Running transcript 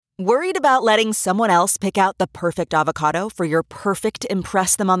Worried about letting someone else pick out the perfect avocado for your perfect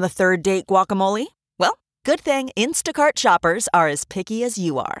impress them on the third date guacamole? Well, good thing Instacart shoppers are as picky as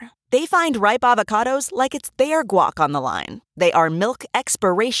you are. They find ripe avocados like it's their guac on the line. They are milk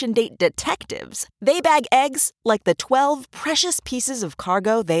expiration date detectives. They bag eggs like the 12 precious pieces of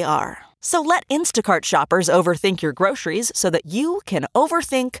cargo they are. So let Instacart shoppers overthink your groceries so that you can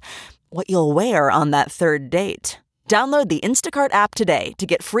overthink what you'll wear on that third date. Download the Instacart app today to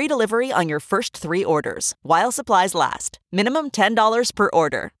get free delivery on your first 3 orders, while supplies last. Minimum $10 per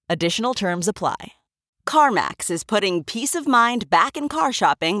order. Additional terms apply. CarMax is putting peace of mind back in car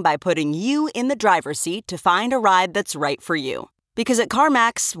shopping by putting you in the driver's seat to find a ride that's right for you. Because at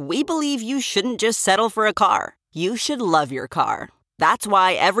CarMax, we believe you shouldn't just settle for a car. You should love your car. That's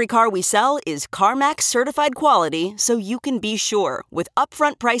why every car we sell is CarMax certified quality, so you can be sure with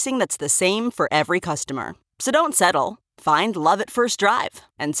upfront pricing that's the same for every customer. So don't settle. Find love at first drive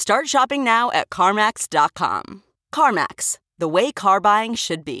and start shopping now at CarMax.com. CarMax, the way car buying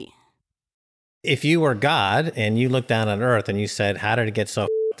should be. If you were God and you looked down on Earth and you said, how did it get so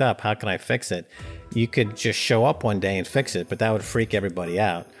f***ed up? How can I fix it? You could just show up one day and fix it, but that would freak everybody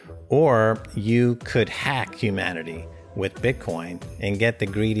out. Or you could hack humanity with Bitcoin and get the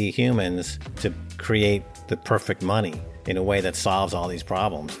greedy humans to create the perfect money in a way that solves all these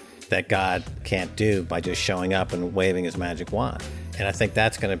problems that God can't do by just showing up and waving his magic wand. And I think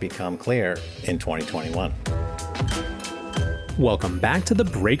that's going to become clear in 2021. Welcome back to The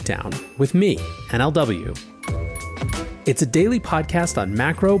Breakdown with me, NLW. It's a daily podcast on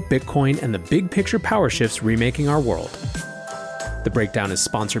macro, Bitcoin, and the big picture power shifts remaking our world. The Breakdown is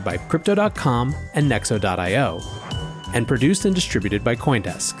sponsored by Crypto.com and Nexo.io, and produced and distributed by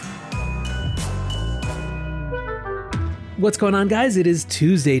CoinDesk. What's going on, guys? It is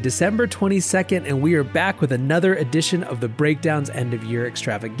Tuesday, December 22nd, and we are back with another edition of The Breakdown's end-of-year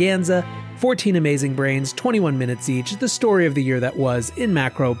extravaganza. 14 amazing brains, 21 minutes each, the story of the year that was in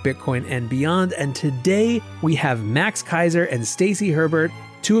macro, Bitcoin, and beyond. And today we have Max Keiser and Stacy Herbert,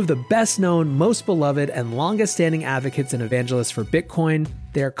 two of the best-known, most beloved, and longest-standing advocates and evangelists for Bitcoin.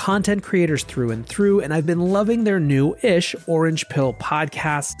 They're content creators through and through, and I've been loving their new-ish Orange Pill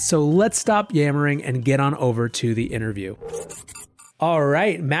podcast. So let's stop yammering and get on over to the interview. All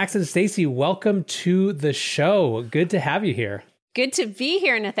right, Max and Stacy, welcome to the show. Good to have you here. Good to be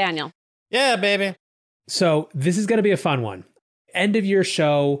here, Nathaniel. Yeah, baby. So this is going to be a fun one. End of year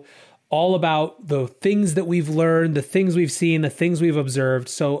show, all about the things that we've learned, the things we've seen, the things we've observed.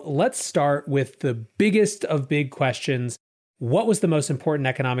 So let's start with the biggest of big questions. What was the most important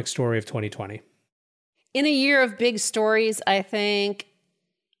economic story of 2020? In a year of big stories, I think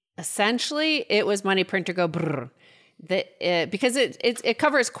essentially it was money printer go brrr. Because it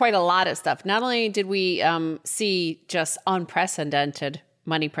covers quite a lot of stuff. Not only did we see just unprecedented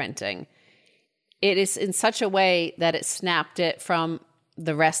money printing, it is in such a way that it snapped it from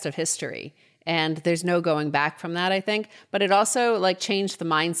the rest of history. And there's no going back from that, I think. But it also changed the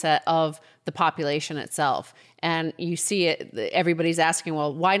mindset of the population itself. And you see it, everybody's asking,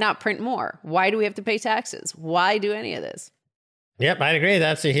 well, why not print more? Why do we have to pay taxes? Why do any of this? Yep, I'd agree.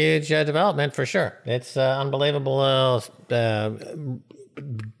 That's a huge development for sure. It's unbelievable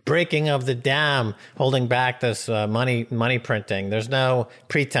breaking of the dam, holding back this money printing. There's no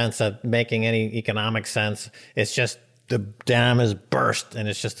pretense of making any economic sense. It's just the dam is burst, and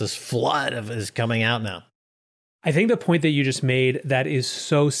it's just this flood is coming out now. I think the point that you just made that is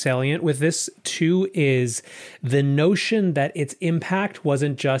so salient with this too is the notion that its impact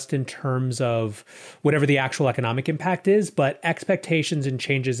wasn't just in terms of whatever the actual economic impact is, but expectations and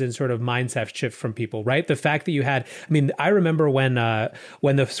changes in sort of mindset shift from people, right? The fact that you had, I remember when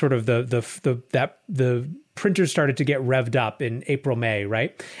the sort of the printers started to get revved up in April, May,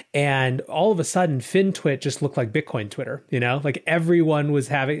 right? And all of a sudden, FinTwit just looked like Bitcoin Twitter, everyone was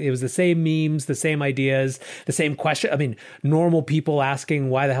having, it was the same memes, the same ideas, the same question. Normal people asking,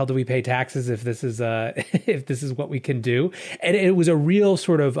 why the hell do we pay taxes if this is if this is what we can do? And it was a real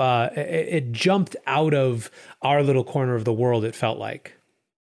sort of, it jumped out of our little corner of the world, it felt like.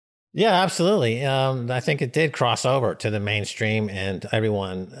 Yeah, absolutely. I think it did cross over to the mainstream, and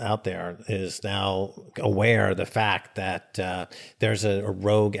everyone out there is now aware of the fact that there's a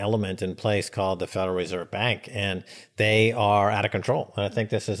rogue element in place called the Federal Reserve Bank, and they are out of control. And I think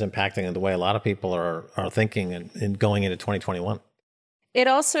this is impacting the way a lot of people are thinking and going into 2021. It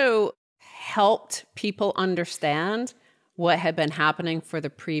also helped people understand what had been happening for the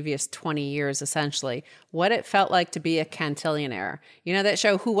previous 20 years, essentially, what it felt like to be a cantillionaire. You know that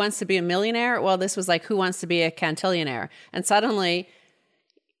show, Who Wants to Be a Millionaire? Well, this was like, Who Wants to Be a Cantillionaire? And suddenly,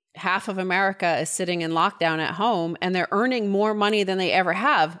 half of America is sitting in lockdown at home, and they're earning more money than they ever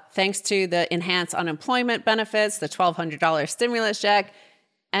have thanks to the enhanced unemployment benefits, the $1,200 stimulus check.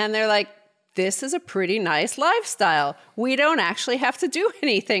 And they're like, this is a pretty nice lifestyle. We don't actually have to do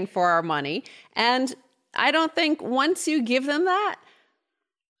anything for our money. And I don't think once you give them that,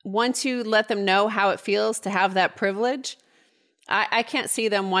 once you let them know how it feels to have that privilege, I can't see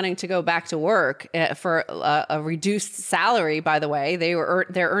them wanting to go back to work for a reduced salary, by the way.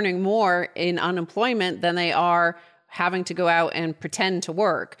 They're earning more in unemployment than they are having to go out and pretend to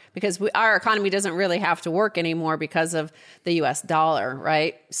work, because our economy doesn't really have to work anymore because of the US dollar,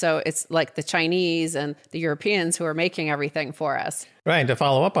 right? So it's like the Chinese and the Europeans who are making everything for us. Right. And to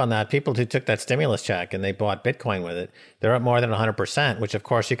follow up on that, people who took that stimulus check and they bought Bitcoin with it, they're up more than 100%, which of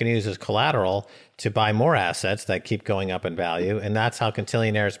course you can use as collateral to buy more assets that keep going up in value. And that's how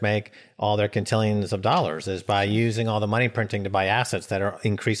quintillionaires make all their quintillions of dollars, is by using all the money printing to buy assets that are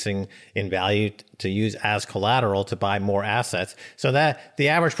increasing in value to use as collateral to buy more assets. So that the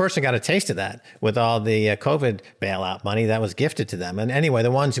average person got a taste of that with all the COVID bailout money that was gifted to them. And anyway,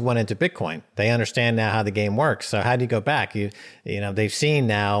 the ones who went into Bitcoin, they understand now how the game works. So how do you go back? You know, they've seen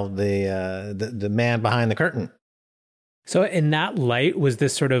now the man behind the curtain. So in that light, was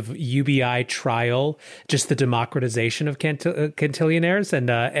this sort of UBI trial just the democratization of quintillionaires?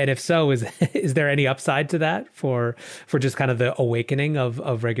 And if so, is there any upside to that for just kind of the awakening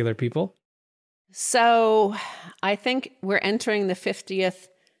of regular people? So I think we're entering the 50th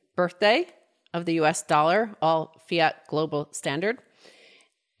birthday of the US dollar, all fiat global standard,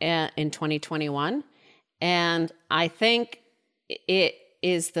 in 2021. And I think it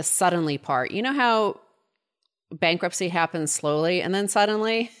is the suddenly part. You know how bankruptcy happens slowly and then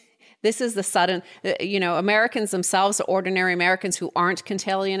suddenly? This is the sudden, Americans themselves, ordinary Americans who aren't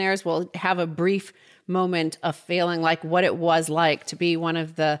quintillionaires, will have a brief moment of feeling like what it was like to be one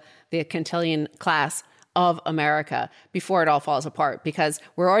of the quintillion class of America before it all falls apart, because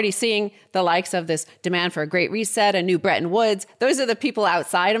we're already seeing the likes of this demand for a great reset, a new Bretton Woods. Those are the people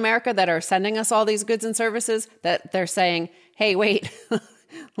outside America that are sending us all these goods and services that they're saying, hey, wait,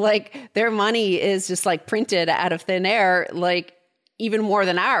 like their money is just like printed out of thin air, like even more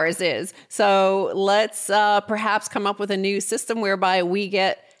than ours is. So let's perhaps come up with a new system whereby we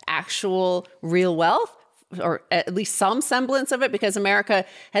get actual real wealth, or at least some semblance of it, because America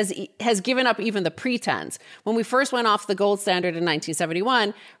has given up even the pretense. When we first went off the gold standard in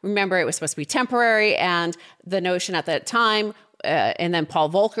 1971, remember, it was supposed to be temporary, and the notion at that time, and then Paul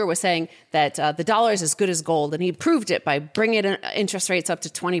Volcker was saying that the dollar is as good as gold, and he proved it by bringing interest rates up to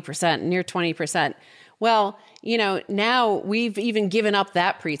 20%, near 20%. Well, now we've even given up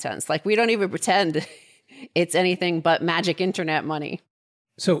that pretense. Like, we don't even pretend it's anything but magic internet money.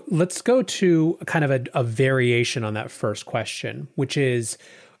 So let's go to kind of a variation on that first question, which is,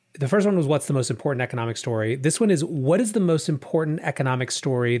 the first one was, what's the most important economic story? This one is, what is the most important economic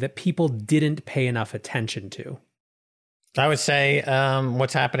story that people didn't pay enough attention to? I would say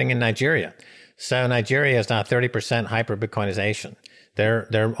what's happening in Nigeria. So Nigeria is now 30% hyper-Bitcoinization.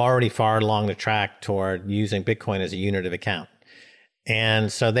 They're already far along the track toward using Bitcoin as a unit of account.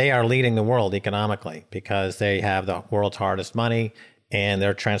 And so they are leading the world economically because they have the world's hardest money, and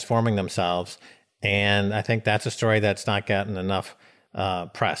they're transforming themselves. And I think that's a story that's not gotten enough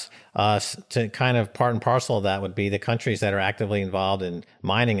press. To kind of part and parcel of that would be the countries that are actively involved in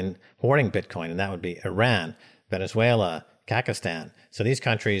mining and hoarding Bitcoin, and that would be Iran, Venezuela, Kazakhstan. So these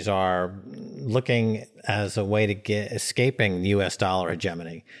countries are looking as a way to escaping the US dollar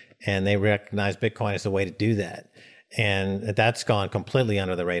hegemony, and they recognize Bitcoin as a way to do that. And that's gone completely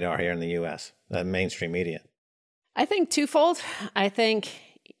under the radar here in the US, mainstream media. I think twofold. I think,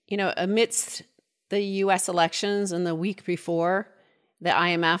 amidst the US elections and the week before, the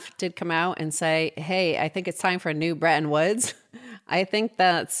IMF did come out and say, hey, I think it's time for a new Bretton Woods. I think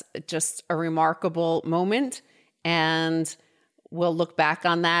that's just a remarkable moment. And we'll look back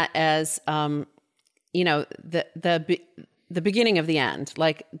on that as, the beginning of the end,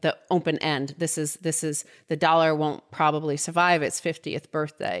 like the open end. This is the dollar won't probably survive its 50th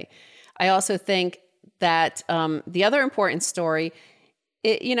birthday. I also think that the other important story,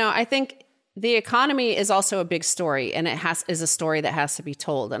 I think the economy is also a big story, and is a story that has to be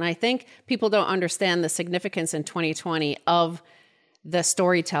told. And I think people don't understand the significance in 2020 of the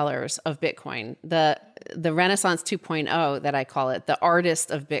storytellers of Bitcoin, the Renaissance 2.0 that I call it, the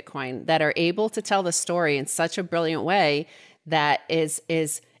artist of Bitcoin, that are able to tell the story in such a brilliant way that is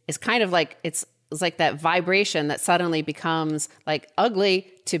kind of like it's like that vibration that suddenly becomes like ugly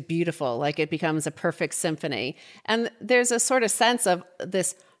to beautiful, like it becomes a perfect symphony. And there's a sort of sense of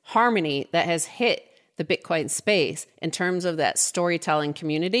this harmony that has hit the Bitcoin space in terms of that storytelling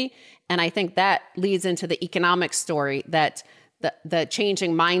community. And I think that leads into the economic story, that the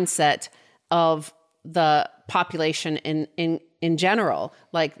changing mindset of the population in general,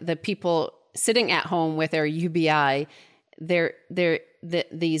 like the people sitting at home with their UBI,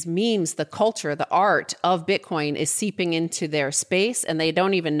 these memes, the culture, the art of Bitcoin is seeping into their space, and they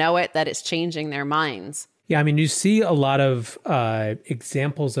don't even know it, that it's changing their minds. Yeah, I mean, you see a lot of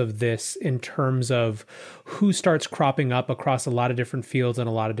examples of this in terms of who starts cropping up across a lot of different fields and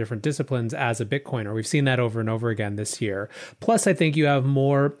a lot of different disciplines as a Bitcoiner. We've seen that over and over again this year. Plus, I think you have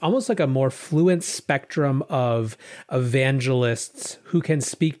almost like a more fluent spectrum of evangelists who can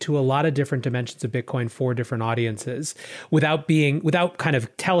speak to a lot of different dimensions of Bitcoin for different audiences without kind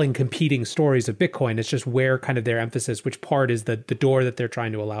of telling competing stories of Bitcoin. It's just where kind of their emphasis, which part is the door that they're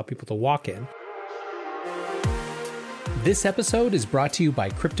trying to allow people to walk in. This episode is brought to you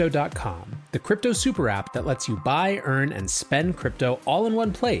by Crypto.com, the crypto super app that lets you buy, earn, and spend crypto all in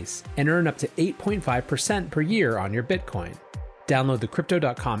one place and earn up to 8.5% per year on your Bitcoin. Download the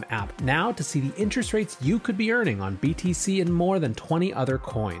Crypto.com app now to see the interest rates you could be earning on BTC and more than 20 other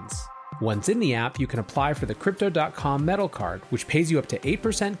coins. Once in the app, you can apply for the Crypto.com Metal Card, which pays you up to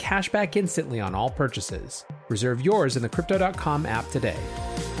 8% cash back instantly on all purchases. Reserve yours in the Crypto.com app today.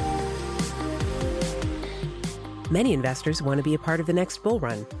 Many investors want to be a part of the next bull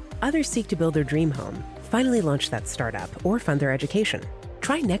run. Others seek to build their dream home, finally launch that startup, or fund their education.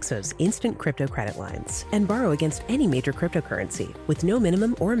 Try Nexo's instant crypto credit lines and borrow against any major cryptocurrency with no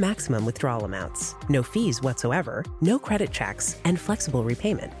minimum or maximum withdrawal amounts, no fees whatsoever, no credit checks, and flexible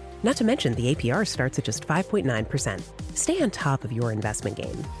repayment. Not to mention the APR starts at just 5.9%. Stay on top of your investment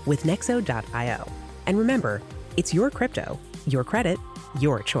game with Nexo.io. And remember, it's your crypto, your credit,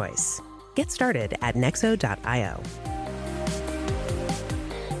 your choice. Get started at Nexo.io.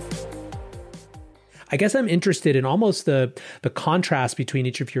 I guess I'm interested in almost the contrast between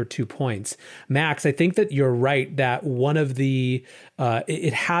each of your 2 points. Max, I think that you're right that one of the,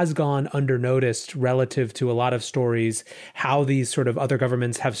 it has gone undernoticed relative to a lot of stories, how these sort of other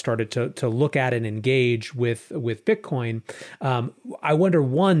governments have started to look at and engage with Bitcoin. I wonder,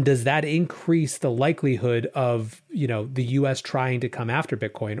 one, does that increase the likelihood of, the U.S. trying to come after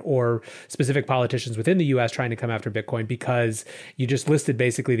Bitcoin, or specific politicians within the U.S. trying to come after Bitcoin, because you just listed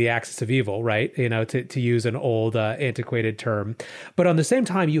basically the axis of evil, right? To use an old antiquated term. But on the same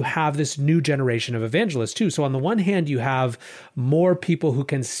time, you have this new generation of evangelists too. So on the one hand, you have more people who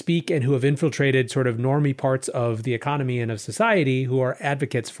can speak and who have infiltrated sort of normie parts of the economy and of society who are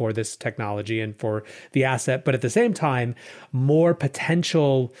advocates for this technology and for the asset. But at the same time, more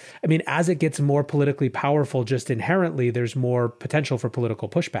potential. I mean, as it gets more politically powerful, just inherently, there's more potential for political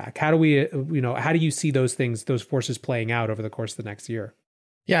pushback. How do you see those things, those forces playing out over the course of the next year?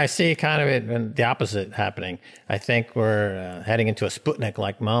 Yeah, I see kind of the opposite happening. I think we're heading into a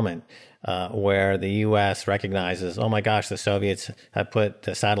Sputnik-like moment where the U.S. recognizes, oh my gosh, the Soviets have put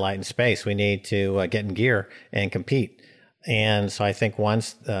the satellite in space. We need to get in gear and compete. And so I think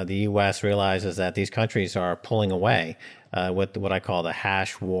once the U.S. realizes that these countries are pulling away with what I call the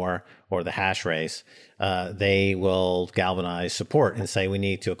hash war or the hash race, they will galvanize support and say we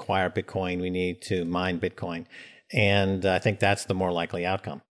need to acquire Bitcoin, we need to mine Bitcoin. And I think that's the more likely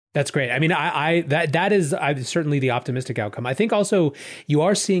outcome. That's great. I mean, that is certainly the optimistic outcome. I think also you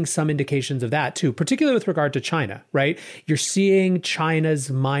are seeing some indications of that too, particularly with regard to China, right? You're seeing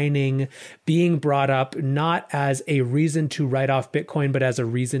China's mining being brought up not as a reason to write off Bitcoin, but as a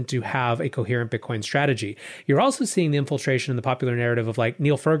reason to have a coherent Bitcoin strategy. You're also seeing the infiltration in the popular narrative of like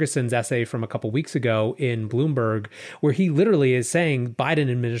Neil Ferguson's essay from a couple weeks ago in Bloomberg, where he literally is saying, Biden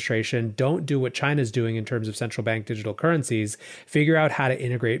administration, don't do what China's doing in terms of central bank digital currencies. Figure out how to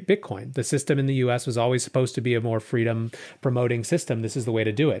integrate Bitcoin. The system in the US was always supposed to be a more freedom promoting system. This is the way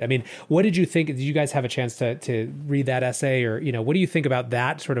to do it. I mean, what did you think? Did you guys have a chance to read that essay, or, what do you think about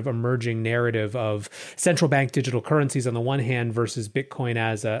that sort of emerging narrative of central bank digital currencies on the one hand versus Bitcoin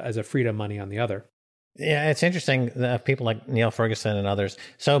as a freedom money on the other? Yeah, it's interesting that people like Neil Ferguson and others.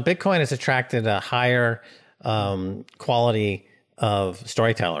 So Bitcoin has attracted a higher quality of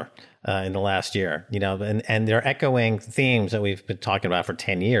storyteller in the last year, and they're echoing themes that we've been talking about for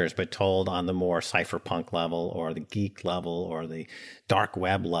 10 years, but told on the more cypherpunk level or the geek level or the dark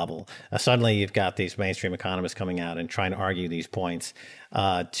web level. Suddenly you've got these mainstream economists coming out and trying to argue these points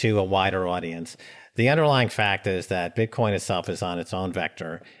to a wider audience. The underlying fact is that Bitcoin itself is on its own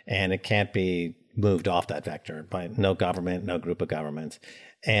vector, and it can't be moved off that vector by no government, no group of governments.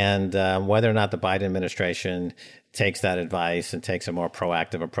 And whether or not the Biden administration takes that advice and takes a more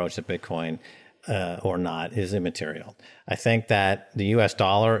proactive approach to Bitcoin, or not is immaterial. I think that the U.S.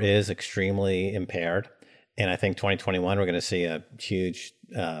 dollar is extremely impaired. And I think 2021, we're going to see a huge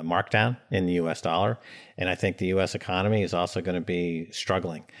markdown in the U.S. dollar. And I think the U.S. economy is also going to be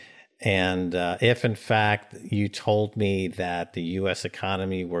struggling. And if, in fact, you told me that the U.S.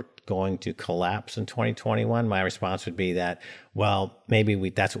 economy were going to collapse in 2021, my response would be that, well, maybe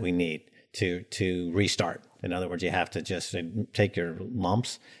that's what we need to restart. In other words, you have to just take your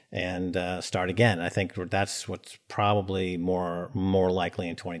lumps and start again. I think that's what's probably more likely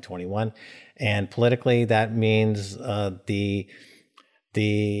in 2021. And politically, that means the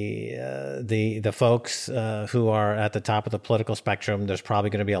folks who are at the top of the political spectrum, there's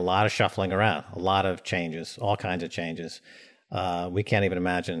probably going to be a lot of shuffling around, a lot of changes, all kinds of changes. We can't even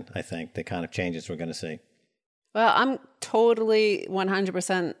imagine, I think, the kind of changes we're going to see. Well, I'm totally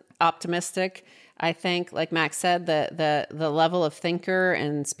 100% optimistic. I think, like Max said, the level of thinker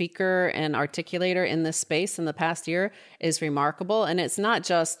and speaker and articulator in this space in the past year is remarkable. And it's not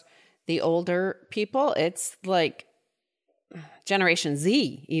just the older people. It's like Generation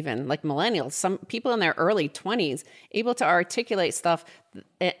Z, even like millennials, some people in their early 20s, able to articulate stuff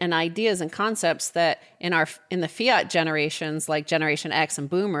and ideas and concepts that in the fiat generations, like Generation X and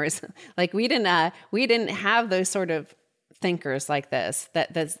Boomers, like we didn't have those sort of thinkers like this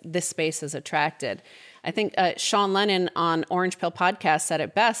that this space has attracted. I think Sean Lennon on Orange Pill podcast said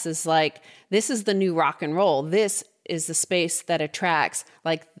it best, is like, this is the new rock and roll. This is the space that attracts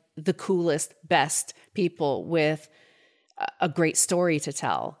like the coolest, best people with a great story to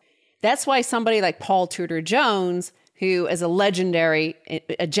tell. That's why somebody like Paul Tudor Jones, who is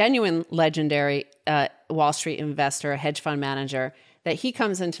a genuine legendary Wall Street investor, a hedge fund manager, that he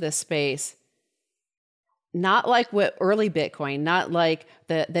comes into this space not like what early Bitcoin, not like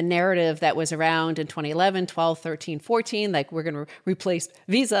the narrative that was around in 2011, 12, 13, 14, like we're going to replace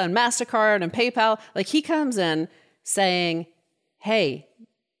Visa and MasterCard and PayPal. Like he comes in saying, hey,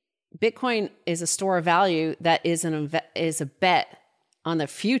 Bitcoin is a store of value that is a bet on the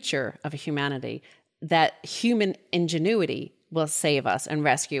future of humanity, that human ingenuity will save us and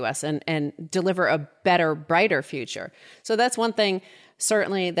rescue us and deliver a better, brighter future. So that's one thing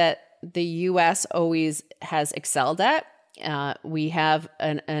certainly that the U.S. always has excelled at. We have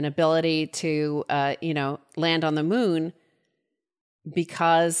an ability to, land on the moon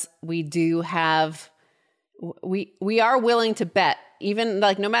because we do have, we are willing to bet, even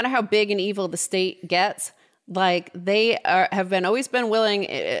like no matter how big and evil the state gets, like they have always been willing,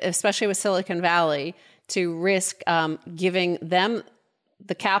 especially with Silicon Valley, to risk giving them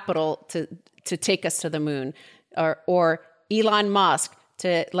the capital to take us to the moon, or Elon Musk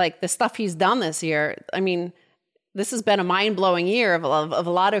to like the stuff he's done this year. I mean, this has been a mind-blowing year of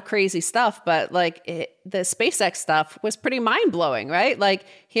a lot of crazy stuff, but like the SpaceX stuff was pretty mind-blowing, right? Like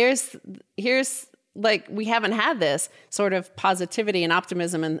here's like we haven't had this sort of positivity and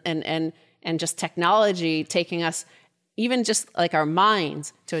optimism and just technology taking us, even just like our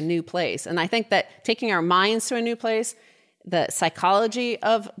minds, to a new place. And I think that taking our minds to a new place, the psychology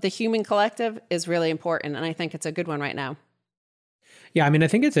of the human collective is really important. And I think it's a good one right now. Yeah, I mean, I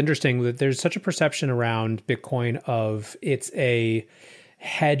think it's interesting that there's such a perception around Bitcoin of it's a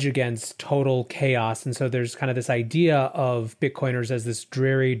hedge against total chaos. And so there's kind of this idea of Bitcoiners as this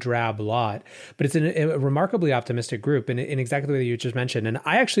dreary, drab lot, but it's a remarkably optimistic group in exactly the way that you just mentioned. And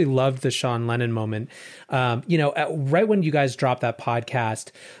I actually loved the Sean Lennon moment. Right when you guys dropped that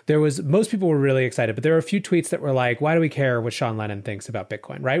podcast, most people were really excited, but there were a few tweets that were like, why do we care what Sean Lennon thinks about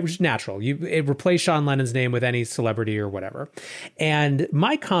Bitcoin, right? Which is natural. It replaced Sean Lennon's name with any celebrity or whatever. And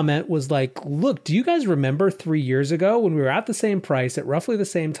my comment was like, look, do you guys remember 3 years ago when we were at the same price at roughly the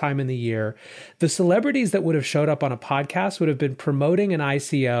same time in the year, the celebrities that would have showed up on a podcast would have been promoting an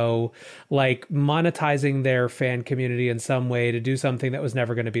ICO, like monetizing their fan community in some way to do something that was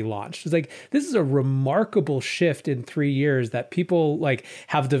never going to be launched. It's like, this is a remarkable shift in 3 years that people like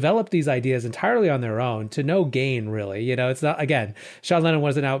have developed these ideas entirely on their own to no gain, really. It's not, again, Sean Lennon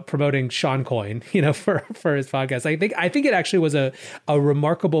wasn't out promoting Sean Coin, for his podcast. I think it actually was a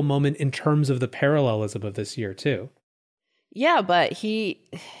remarkable moment in terms of the parallelism of this year too. Yeah, but he,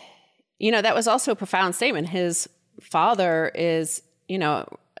 that was also a profound statement. His father is,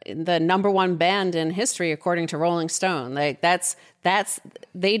 the number one band in history, according to Rolling Stone. Like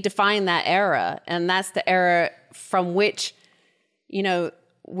they define that era, and that's the era from which,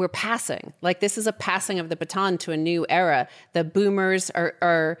 we're passing. Like this is a passing of the baton to a new era. The boomers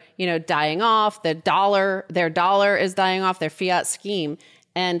are dying off. Their dollar is dying off, their fiat scheme.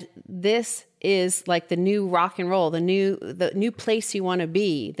 And this is like the new rock and roll, the new place you want to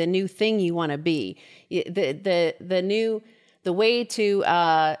be, the new thing you want to be, the the way to,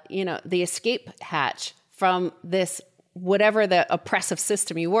 the escape hatch from this, whatever the oppressive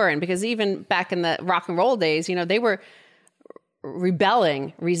system you were in. Because even back in the rock and roll days, they were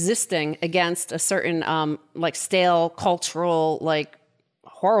rebelling, resisting against a certain stale cultural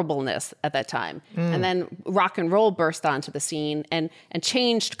horribleness at that time. And then rock and roll burst onto the scene and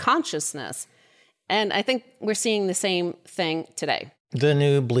changed consciousness. And I think we're seeing the same thing today. The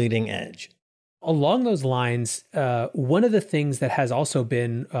new bleeding edge. Along those lines, one of the things that has also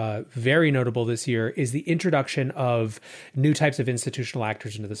been very notable this year is the introduction of new types of institutional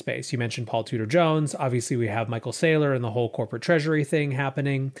actors into the space. You mentioned Paul Tudor Jones. Obviously, we have Michael Saylor and the whole corporate treasury thing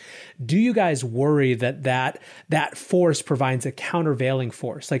happening. Do you guys worry that force provides a countervailing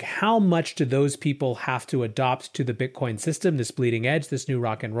force? Like, how much do those people have to adopt to the Bitcoin system, this bleeding edge, this new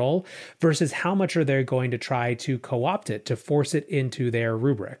rock and roll, versus how much are they going to try to co-opt it, to force it into their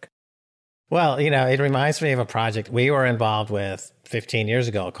rubric? Well, it reminds me of a project we were involved with 15 years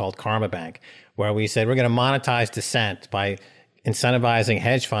ago called Karma Bank, where we said we're going to monetize dissent by incentivizing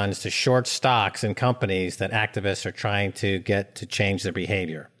hedge funds to short stocks in companies that activists are trying to get to change their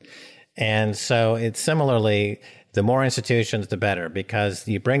behavior. And so it's similarly, the more institutions, the better, because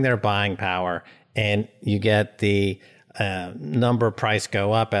you bring their buying power and you get the number price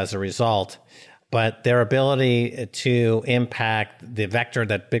go up as a result. But their ability to impact the vector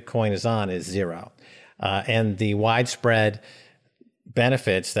that Bitcoin is on is zero. And the widespread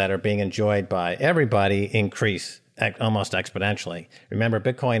benefits that are being enjoyed by everybody increase almost exponentially. Remember,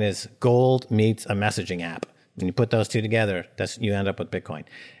 Bitcoin is gold meets a messaging app. When you put those two together, you end up with Bitcoin.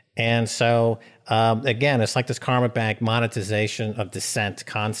 And so, again, it's like this Karma Bank monetization of dissent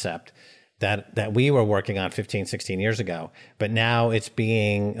concept that we were working on 15, 16 years ago, but now it's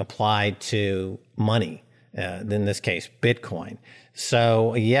being applied to money, in this case, Bitcoin.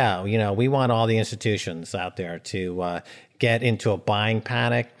 So yeah, we want all the institutions out there to get into a buying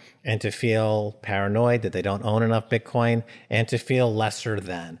panic and to feel paranoid that they don't own enough Bitcoin and to feel lesser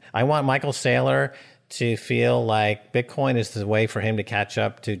than. I want Michael Saylor to feel like Bitcoin is the way for him to catch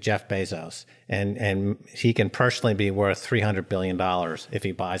up to Jeff Bezos. And he can personally be worth $300 billion if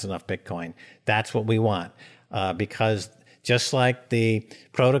he buys enough Bitcoin. That's what we want. Because just like the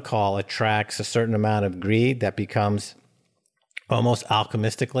protocol attracts a certain amount of greed that becomes almost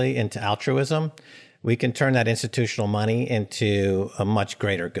alchemistically into altruism, we can turn that institutional money into a much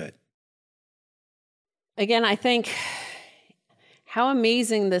greater good. Again, I think how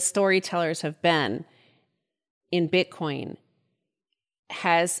amazing the storytellers have been in Bitcoin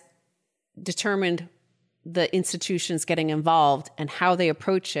has determined the institutions getting involved and how they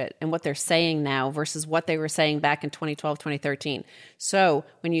approach it and what they're saying now versus what they were saying back in 2012, 2013. So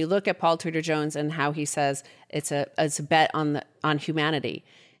when you look at Paul Tudor Jones and how he says it's a bet on humanity,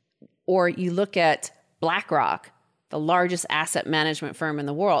 or you look at BlackRock, the largest asset management firm in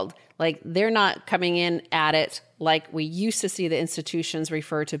the world, like they're not coming in at it like we used to see the institutions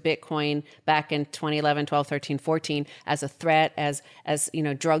refer to Bitcoin back in 2011, 12, 13, 14 as a threat, as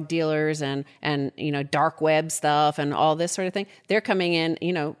drug dealers and dark web stuff and all this sort of thing. They're coming in,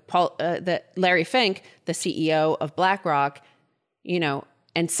 Larry Fink, the CEO of BlackRock,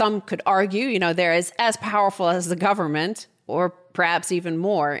 and some could argue, they're as powerful as the government, or perhaps even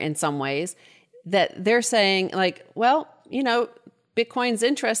more in some ways, that they're saying Bitcoin's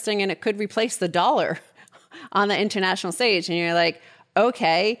interesting and it could replace the dollar on the international stage. And you're like,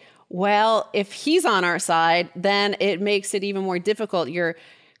 okay, well, if he's on our side, then it makes it even more difficult. Your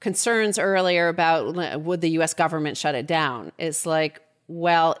concerns earlier about would the US government shut it down? It's like,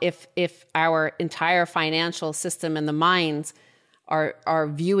 well, if our entire financial system and the minds are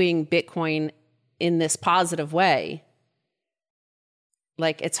viewing Bitcoin in this positive way,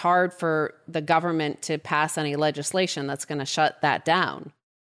 like it's hard for the government to pass any legislation that's going to shut that down.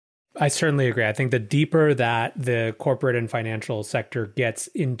 I certainly agree. I think the deeper that the corporate and financial sector gets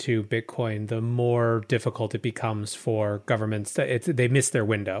into Bitcoin, the more difficult it becomes for governments. They miss their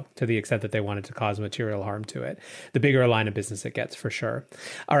window to the extent that they wanted to cause material harm to it. The bigger a line of business it gets, for sure.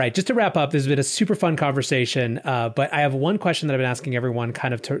 All right, just to wrap up, this has been a super fun conversation, but I have one question that I've been asking everyone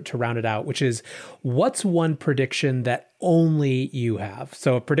kind of to round it out, which is, what's one prediction that only you have?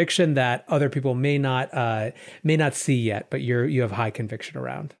 So a prediction that other people may not see yet, but you have high conviction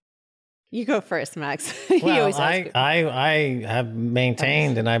around. You go first, Max. Well, I have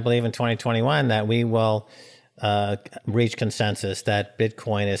maintained, and I believe in 2021, that we will reach consensus that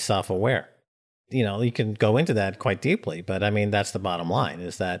Bitcoin is self-aware. You can go into that quite deeply, but I mean, that's the bottom line,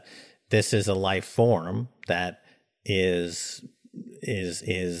 is that this is a life form that is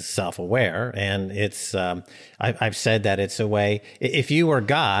self-aware. And it's, I've said that it's a way, if you were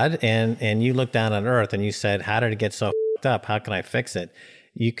God and you looked down on earth and you said, how did it get so up. How can I fix it?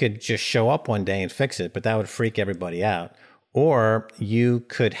 You could just show up one day and fix it, but that would freak everybody out. Or you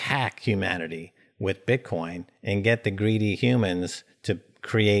could hack humanity with Bitcoin and get the greedy humans to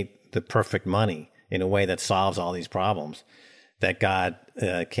create the perfect money in a way that solves all these problems that God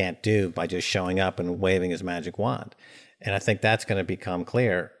can't do by just showing up and waving his magic wand. And I think that's going to become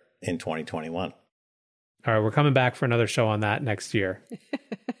clear in 2021. All right, we're coming back for another show on that next year.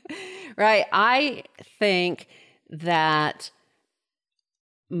 Right. I think that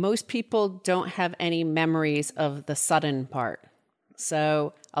most people don't have any memories of the sudden part.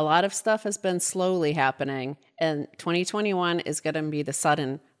 So a lot of stuff has been slowly happening, and 2021 is going to be the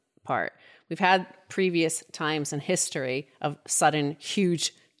sudden part. We've had previous times in history of sudden,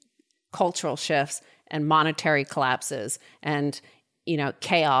 huge cultural shifts and monetary collapses and,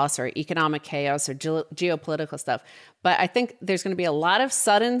 chaos or economic chaos or geopolitical stuff. But I think there's going to be a lot of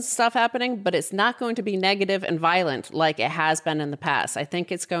sudden stuff happening, but it's not going to be negative and violent like it has been in the past. I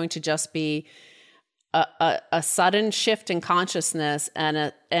think it's going to just be a sudden shift in consciousness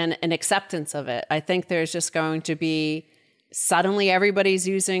and an acceptance of it. I think there's just going to be suddenly everybody's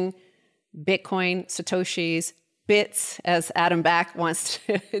using Bitcoin, Satoshis, bits, as Adam Back wants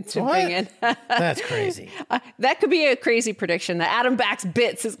to bring in. That's crazy. That could be a crazy prediction that Adam Back's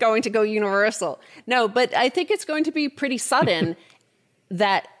bits is going to go universal. No, but I think it's going to be pretty sudden.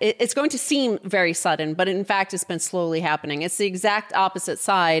 That it's going to seem very sudden, but in fact, it's been slowly happening. It's the exact opposite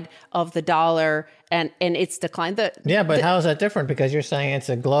side of the dollar and its decline. But how is that different? Because you're saying it's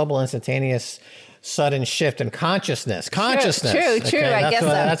a global, instantaneous, sudden shift in consciousness. True. Okay, I guess so.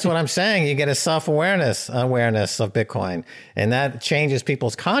 That's what I'm saying. You get a awareness of Bitcoin, and that changes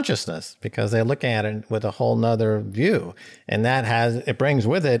people's consciousness because they're looking at it with a whole nother view, and it brings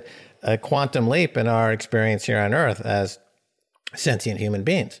with it a quantum leap in our experience here on Earth as sentient human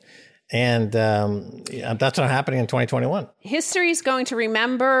beings. And that's what's happening in 2021. History is going to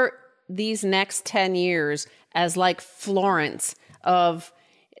remember these next 10 years as like Florence of,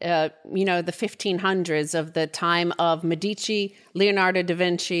 the 1500s, of the time of Medici, Leonardo da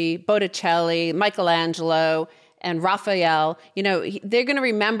Vinci, Botticelli, Michelangelo, and Raphael. They're going to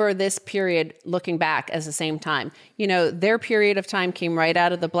remember this period looking back as the same time. Their period of time came right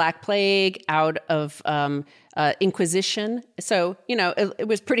out of the Black Plague, out of Inquisition. So, it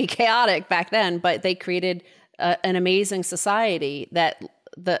was pretty chaotic back then, but they created an amazing society that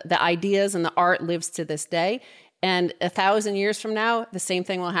the ideas and the art lives to this day. And 1,000 years from now, the same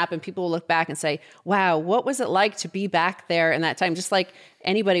thing will happen. People will look back and say, wow, what was it like to be back there in that time? Just like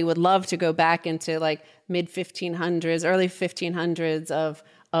anybody would love to go back into like mid 1500s, early 1500s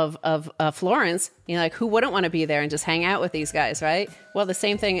of Florence. Like who wouldn't want to be there and just hang out with these guys, right? Well, the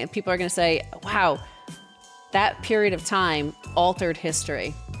same thing, people are going to say, wow, that period of time altered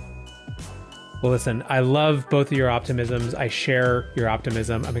history. Well, listen, I love both of your optimisms. I share your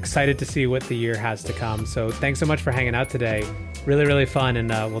optimism. I'm excited to see what the year has to come. So thanks so much for hanging out today. Really, really fun. And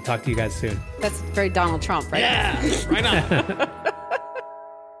we'll talk to you guys soon. That's very Donald Trump, right? Yeah, right on.